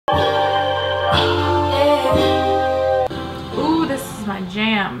my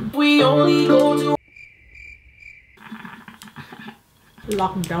jam. We only go to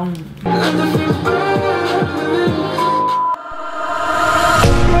lockdown.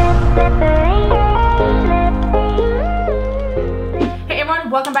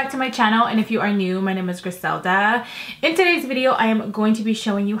 Welcome back to my channel, and if you are new, my name is Griselda. In today's video, I am going to be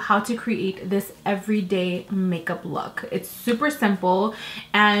showing you how to create this everyday makeup look. It's super simple,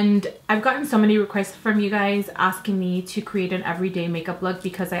 and I've gotten so many requests from you guys asking me to create an everyday makeup look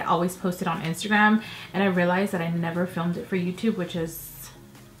because I always post it on Instagram, and I realized that I never filmed it for YouTube, which is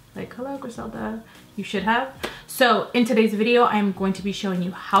like, hello Griselda, you should have. So in today's video, I'm going to be showing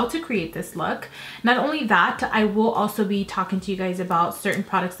you how to create this look. Not only that, I will also be talking to you guys about certain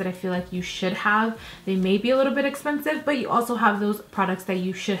products that I feel like you should have. They may be a little bit expensive, but you also have those products that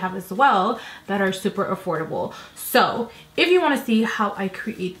you should have as well that are super affordable. So if you want to see how I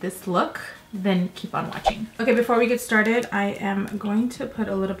create this look, then keep on watching. Okay, before we get started, I am going to put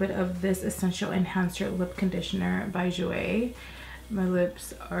a little bit of this Essential Enhancer Lip Conditioner by Jouer. My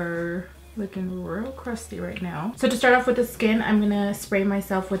lips are looking real crusty right now. So to start off with the skin, I'm gonna spray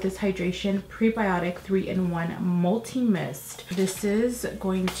myself with this Hydration Prebiotic 3-in-1 MultiMist. This is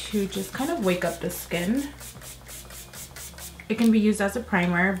going to just kind of wake up the skin. It can be used as a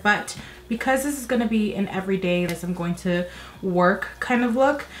primer, but because this is gonna be an everyday, as I'm going to work kind of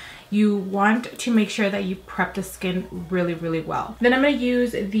look, you want to make sure that you prep the skin really, really well. Then I'm gonna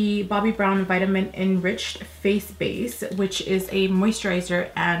use the Bobbi Brown Vitamin Enriched Face Base, which is a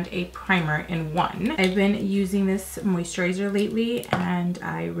moisturizer and a primer in one. I've been using this moisturizer lately, and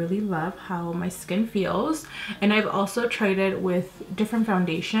I really love how my skin feels. And I've also tried it with different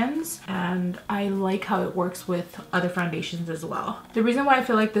foundations, and I like how it works with other foundations as well. The reason why I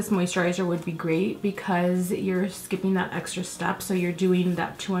feel like this moisturizer would be great, because you're skipping that extra step. So you're doing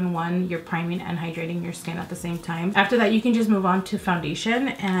that 2-in-1. You're priming and hydrating your skin at the same time. After that, you can just move on to foundation,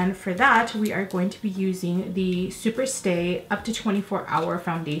 and for that we are going to be using the Super Stay Up to 24-Hour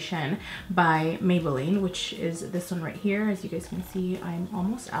Foundation by Maybelline, which is this one right here. As you guys can see, I'm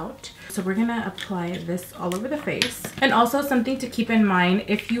almost out. So we're gonna apply this all over the face. And also something to keep in mind,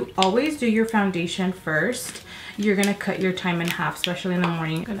 if you always do your foundation first, you're gonna cut your time in half, especially in the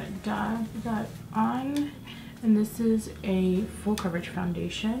morning. I'm gonna dab that on. And this is a full coverage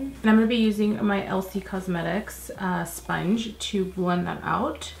foundation. And I'm going to be using my LC Cosmetics sponge to blend that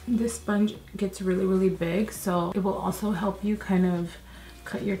out. This sponge gets really, really big, so it will also help you kind of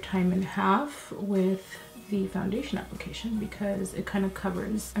cut your time in half with the foundation application, because it kind of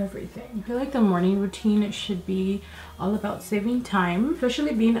covers everything. I feel like the morning routine should be all about saving time,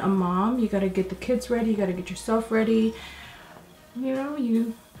 especially being a mom. You got to get the kids ready, you got to get yourself ready. You know,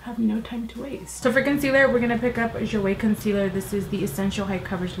 you have no time to waste. So for concealer, we're gonna pick up Jouer concealer. This is the Essential High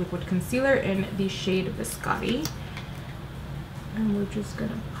Coverage Liquid Concealer in the shade Biscotti. And we're just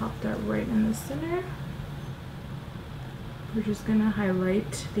gonna pop that right in the center. We're just gonna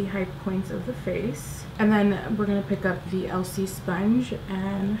highlight the high points of the face. And then we're gonna pick up the LC sponge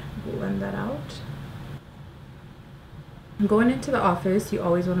and blend that out. Going into the office, you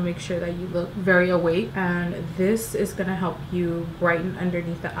always want to make sure that you look very awake, and this is going to help you brighten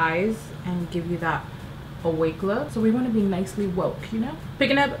underneath the eyes and give you that awake look. So we want to be nicely woke, you know.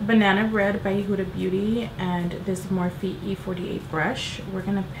 Picking up Banana Bread by Huda Beauty and this Morphe E48 brush. We're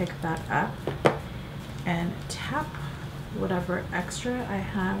going to pick that up and tap whatever extra I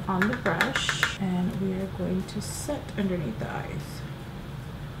have on the brush, and we are going to set underneath the eyes.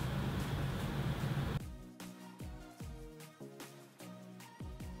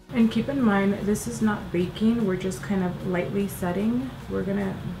 And keep in mind, this is not baking, we're just kind of lightly setting. We're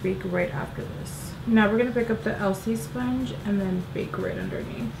gonna bake right after this. Now we're gonna pick up the LC sponge and then bake right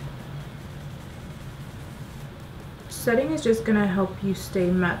underneath. Setting is just gonna help you stay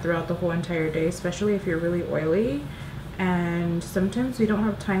matte throughout the whole entire day, especially if you're really oily. And sometimes we don't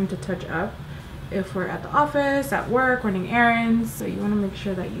have time to touch up if we're at the office, at work, running errands. So you want to make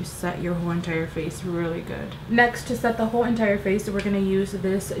sure that you set your whole entire face really good. Next, to set the whole entire face, we're going to use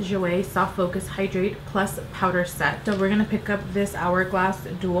this Jouer Soft Focus Hydrate Plus Powder Set. So we're going to pick up this Hourglass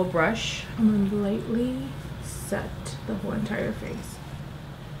Dual Brush and then lightly set the whole entire face.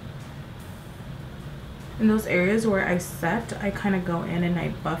 In those areas where I set, I kind of go in and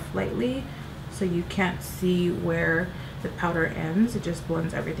I buff lightly, so you can't see where the powder ends. It just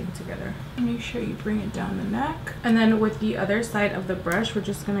blends everything together. Make sure you bring it down the neck. And then with the other side of the brush, we're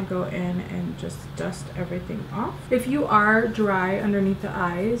just gonna go in and just dust everything off. If you are dry underneath the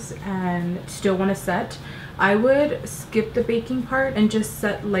eyes and still want to set, I would skip the baking part and just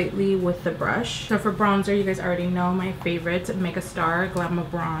set lightly with the brush. So for bronzer, you guys already know my favorite, Mega Star Glamour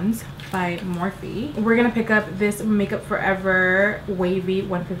Bronze by Morphe. We're gonna pick up this Makeup Forever Wavy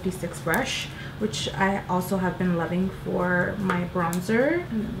 156 brush, which I also have been loving for my bronzer.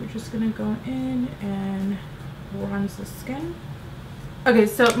 And then we're just gonna go in and bronze the skin. Okay,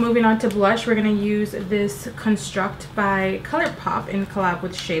 so moving on to blush, we're gonna use this Conctruct by ColourPop in collab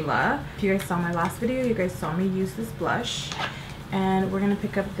with Shayla. If you guys saw my last video, you guys saw me use this blush. And we're gonna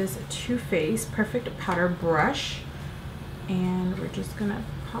pick up this Too Faced Perfect Powder brush. And we're just gonna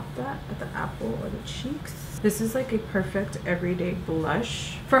pop that at the apple or the cheeks. This is like a perfect everyday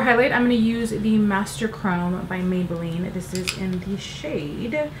blush. For highlight, I'm gonna use the Master Chrome by Maybelline. This is in the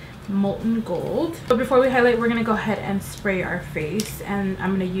shade Molten Gold. But before we highlight, we're gonna go ahead and spray our face, and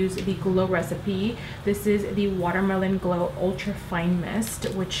I'm gonna use the Glow Recipe. This is the Watermelon Glow Ultra Fine Mist,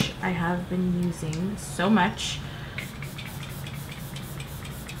 which I have been using so much.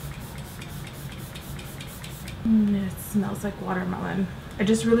 It smells like watermelon. I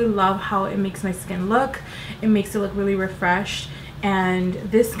just really love how it makes my skin look. It makes it look really refreshed. And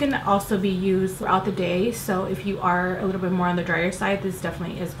this can also be used throughout the day, so if you are a little bit more on the drier side, this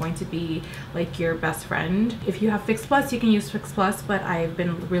definitely is going to be like your best friend. If you have Fix Plus, you can use Fix Plus, but I've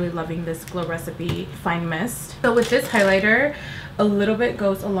been really loving this Glow Recipe Fine Mist. So with this highlighter, a little bit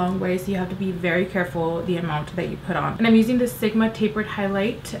goes a long way, so you have to be very careful the amount that you put on. And I'm using the Sigma Tapered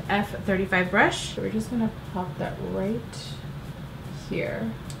Highlight F35 brush. So we're just gonna pop that right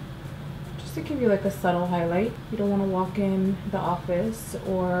here, to give you like a subtle highlight. You don't want to walk in the office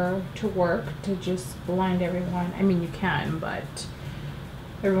or to work to just blind everyone. I mean, you can, but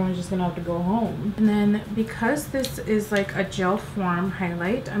everyone's just gonna have to go home. And then because this is like a gel form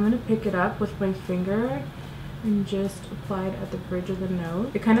highlight, I'm gonna pick it up with my finger and just apply it at the bridge of the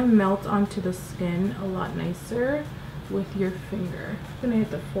nose. It kind of melts onto the skin a lot nicer with your finger. I'm gonna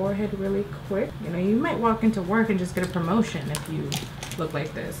hit the forehead really quick. You know, you might walk into work and just get a promotion if you look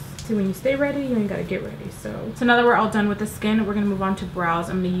like this. See, when you stay ready, you ain't gotta get ready. So now that we're all done with the skin, we're gonna move on to brows.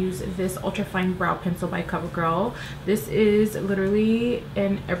 I'm gonna use this Ultra Fine Brow Pencil by CoverGirl. This is literally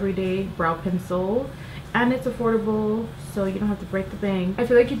an everyday brow pencil, and it's affordable, so you don't have to break the bank. I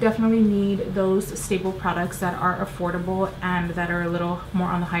feel like you definitely need those staple products that are affordable and that are a little more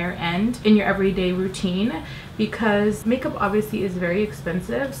on the higher end in your everyday routine, because makeup obviously is very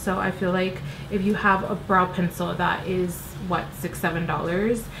expensive. So I feel like if you have a brow pencil that is what,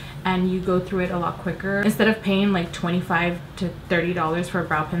 $6-7, and you go through it a lot quicker, instead of paying like $25 to $30 for a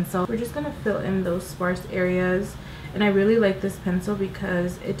brow pencil, we're just gonna fill in those sparse areas. And I really like this pencil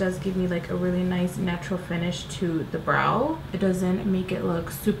because it does give me like a really nice natural finish to the brow. It doesn't make it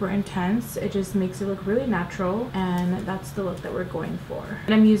look super intense. It just makes it look really natural, and that's the look that we're going for.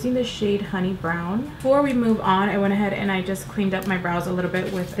 And I'm using the shade Honey Brown. Before we move on, I went ahead and I just cleaned up my brows a little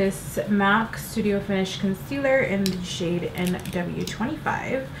bit with this MAC Studio Finish Concealer in the shade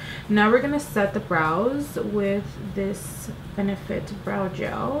NW25. Now we're gonna set the brows with this Benefit Brow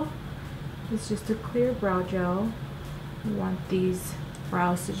Gel. It's just a clear brow gel. You want these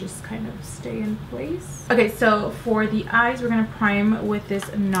brows to just kind of stay in place. Okay, so for the eyes, we're gonna prime with this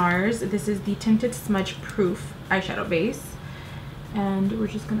NARS. This is the Tinted Smudge Proof eyeshadow base, and we're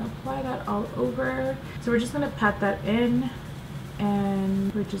just gonna apply that all over. So we're just gonna pat that in,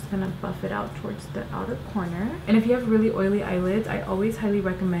 and we're just gonna buff it out towards the outer corner. And if you have really oily eyelids, I always highly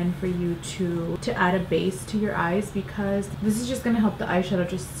recommend for you to add a base to your eyes, because this is just gonna help the eyeshadow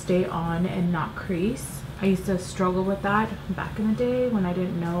just stay on and not crease. I used to struggle with that back in the day when I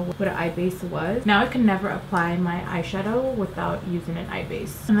didn't know what an eye base was. Now I can never apply my eyeshadow without using an eye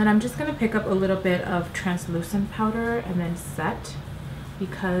base. And then I'm just gonna pick up a little bit of translucent powder and then set,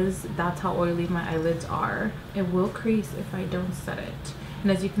 because that's how oily my eyelids are. It will crease if I don't set it. And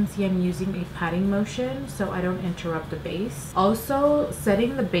as you can see, I'm using a patting motion so I don't interrupt the base. Also,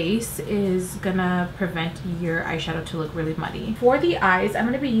 setting the base is gonna prevent your eyeshadow to look really muddy. For the eyes, I'm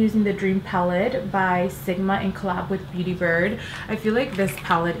gonna be using the Dream Palette by Sigma in collab with Beauty Bird. I feel like this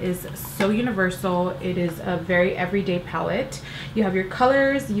palette is so universal. It is a very everyday palette. You have your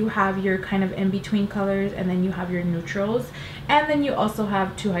colors, you have your kind of in-between colors, and then you have your neutrals. And then you also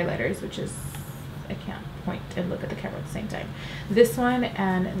have two highlighters, which is, I can't point and look at the camera at the same time. This one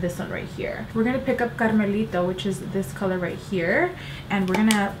and this one right here. We're gonna pick up Carmelito, which is this color right here, and we're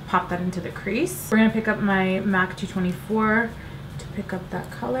gonna pop that into the crease. We're gonna pick up my MAC 224 to pick up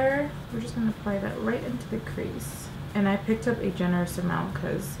that color. We're just gonna apply that right into the crease. And I picked up a generous amount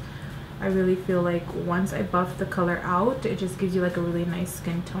because I really feel like once I buff the color out, it just gives you like a really nice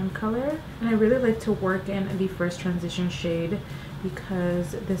skin tone color. And I really like to work in the first transition shade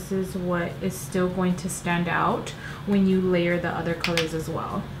because this is what is still going to stand out when you layer the other colors as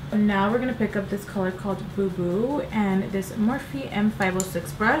well. Now we're going to pick up this color called Boo Boo and this Morphe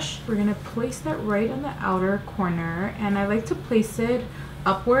M506 brush. We're going to place that right on the outer corner, and I like to place it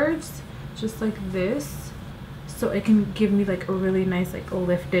upwards just like this, so it can give me like a really nice like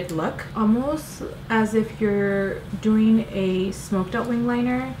lifted look, almost as if you're doing a smoked out wing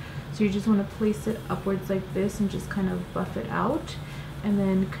liner. So you just want to place it upwards like this and just kind of buff it out and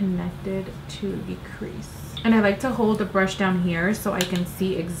then connect it to the crease. And I like to hold the brush down here so I can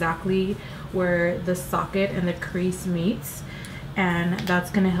see exactly where the socket and the crease meets, and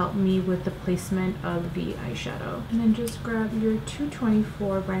that's going to help me with the placement of the eyeshadow. And then just grab your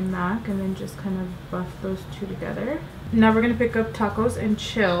 224 by MAC and then just kind of buff those two together. Now we're going to pick up Tacos and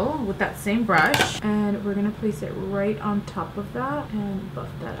Chill with that same brush, and we're going to place it right on top of that and buff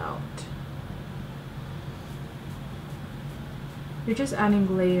that out. You're just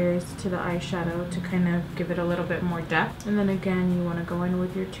adding layers to the eyeshadow to kind of give it a little bit more depth. And then again, you want to go in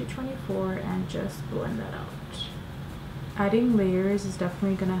with your 224 and just blend that out. Adding layers is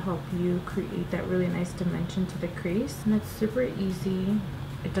definitely going to help you create that really nice dimension to the crease, and it's super easy.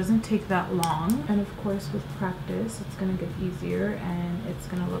 It doesn't take that long, and of course with practice it's going to get easier and it's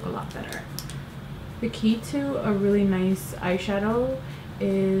going to look a lot better. The key to a really nice eyeshadow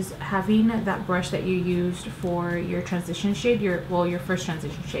is having that brush that you used for your transition shade, your first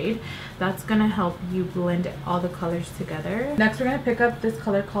transition shade. That's gonna help you blend all the colors together. Next we're gonna pick up this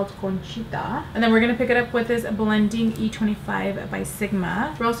color called Conchita, and then we're gonna pick it up with this blending E25 by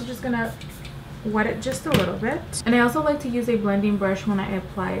Sigma. We're also just gonna wet it just a little bit, and I also like to use a blending brush when I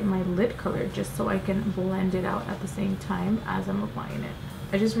apply my lid color, just so I can blend it out at the same time as I'm applying it.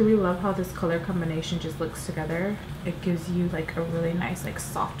 I just really love how this color combination just looks together. It gives you like a really nice like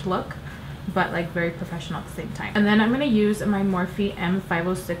soft look, but like very professional at the same time. And then I'm going to use my Morphe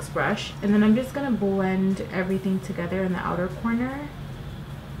M506 brush, and then I'm just going to blend everything together in the outer corner,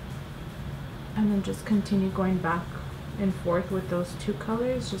 and then just continue going back and forth with those two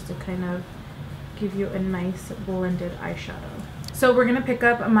colors just to kind of give you a nice blended eyeshadow. So we're gonna pick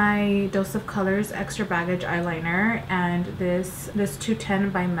up my Dose of Colors Extra Baggage eyeliner and this 210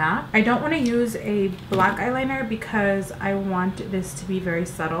 by MAC. I don't want to use a black eyeliner because I want this to be very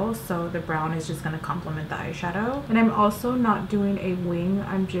subtle, so the brown is just gonna complement the eyeshadow. And I'm also not doing a wing,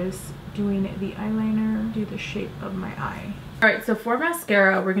 I'm just doing the eyeliner to the shape of my eye. Alright, so for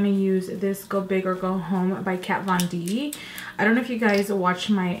mascara, we're going to use this Go Big or Go Home by KatVonD. I don't know if you guys watch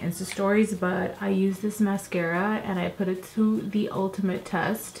my Insta stories, but I use this mascara and I put it to the ultimate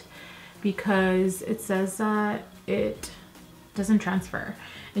test because it says that it doesn't transfer.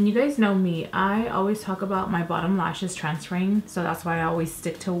 And you guys know me, I always talk about my bottom lashes transferring, so that's why I always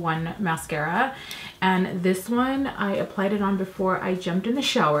stick to one mascara. And this one, I applied it on before I jumped in the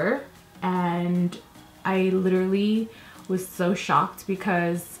shower, and I literally was so shocked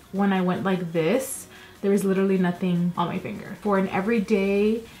because when I went like this, there was literally nothing on my finger. For an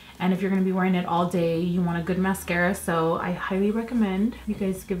everyday, and if you're going to be wearing it all day, you want a good mascara, so I highly recommend you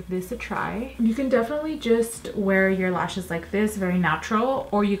guys give this a try. You can definitely just wear your lashes like this, very natural,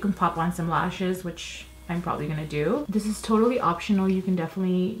 or you can pop on some lashes, which I'm probably gonna do. This is totally optional. You can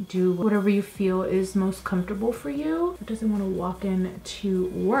definitely do whatever you feel is most comfortable for you. It doesn't want to walk in to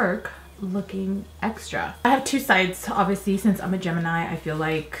work looking extra. I have two sides, obviously, since I'm a Gemini. I feel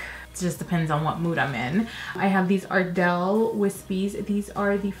like it just depends on what mood I'm in. I have these Ardell Wispies. These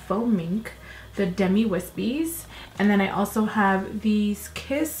are the Faux Mink, the Demi Wispies. And then I also have these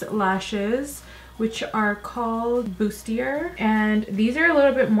Kiss lashes, which are called Boostier. And these are a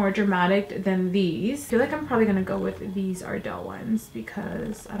little bit more dramatic than these. I feel like I'm probably gonna go with these Ardell ones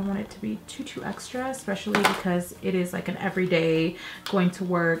because I don't want it to be too extra, especially because it is like an everyday going to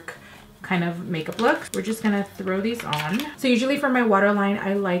work kind of makeup look. We're just gonna throw these on. So usually for my waterline,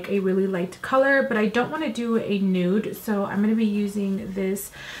 I like a really light color, but I don't want to do a nude, so I'm gonna be using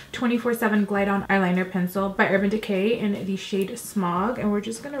this 24/7 Glide On eyeliner pencil by Urban Decay in the shade Smog, and we're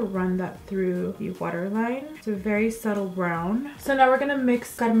just gonna run that through the waterline. It's a very subtle brown. So now we're gonna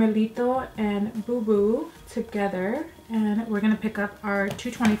mix Carmelito and Boo Boo together, and we're gonna pick up our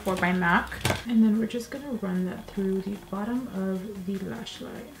 224 by MAC, and then we're just gonna run that through the bottom of the lash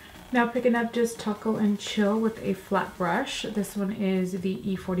line. Now picking up just Taco and Chill with a flat brush. This one is the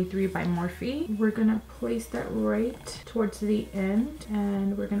E43 by Morphe. We're gonna place that right towards the end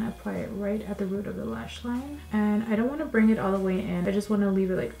and we're gonna apply it right at the root of the lash line. And I don't want to bring it all the way in. I just want to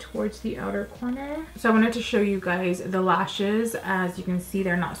leave it like towards the outer corner. So I wanted to show you guys the lashes. As you can see,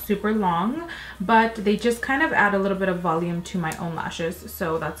 they're not super long, but they just kind of add a little bit of volume to my own lashes.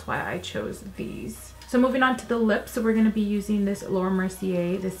 So that's why I chose these. So moving on to the lips, so we're going to be using this Laura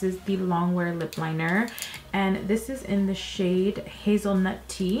Mercier. This is the Longwear lip liner, and this is in the shade Hazelnut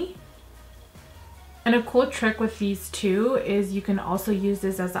Tea. And a cool trick with these two is you can also use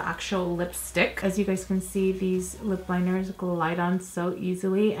this as an actual lipstick. As you guys can see, these lip liners glide on so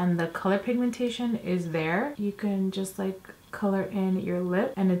easily and the color pigmentation is there. You can just like color in your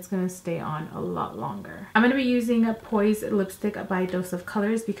lip and it's gonna stay on a lot longer. I'm gonna be using a Poise lipstick by Dose of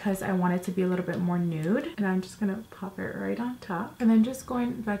Colors because I want it to be a little bit more nude, and I'm just gonna pop it right on top and then just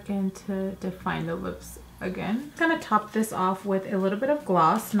going back in to define the lips again. I'm gonna top this off with a little bit of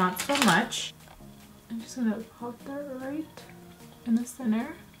gloss, not so much. I'm just gonna pop that right in the center.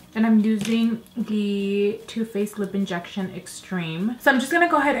 And I'm using the Too Faced Lip Injection Extreme. So I'm just gonna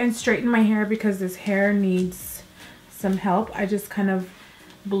go ahead and straighten my hair because this hair needs some help. I just kind of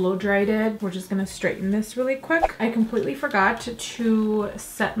blow dried it. We're just gonna straighten this really quick. I completely forgot to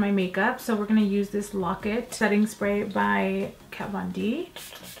set my makeup, so we're gonna use this Lock-It setting spray by KatVonD.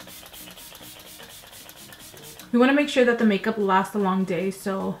 We want to make sure that the makeup lasts a long day,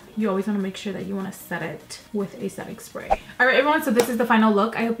 so you always want to make sure that you want to set it with a setting spray. Alright everyone, so this is the final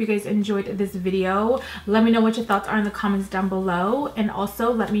look. I hope you guys enjoyed this video. Let me know what your thoughts are in the comments down below, and also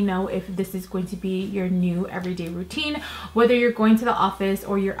let me know if this is going to be your new everyday routine. Whether you're going to the office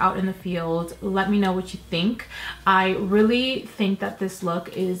or you're out in the field, let me know what you think. I really think that this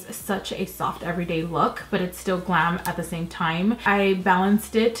look is such a soft everyday look, but it's still glam at the same time. I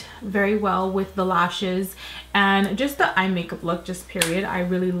balanced it very well with the lashes and just the eye makeup look, just period. I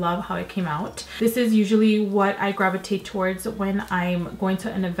really love how it came out. This is usually what I gravitate towards when I'm going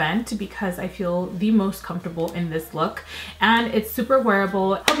to an event because I feel the most comfortable in this look, and it's super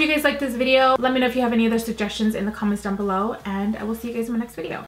wearable. Hope you guys liked this video. Let me know if you have any other suggestions in the comments down below, and I will see you guys in my next video.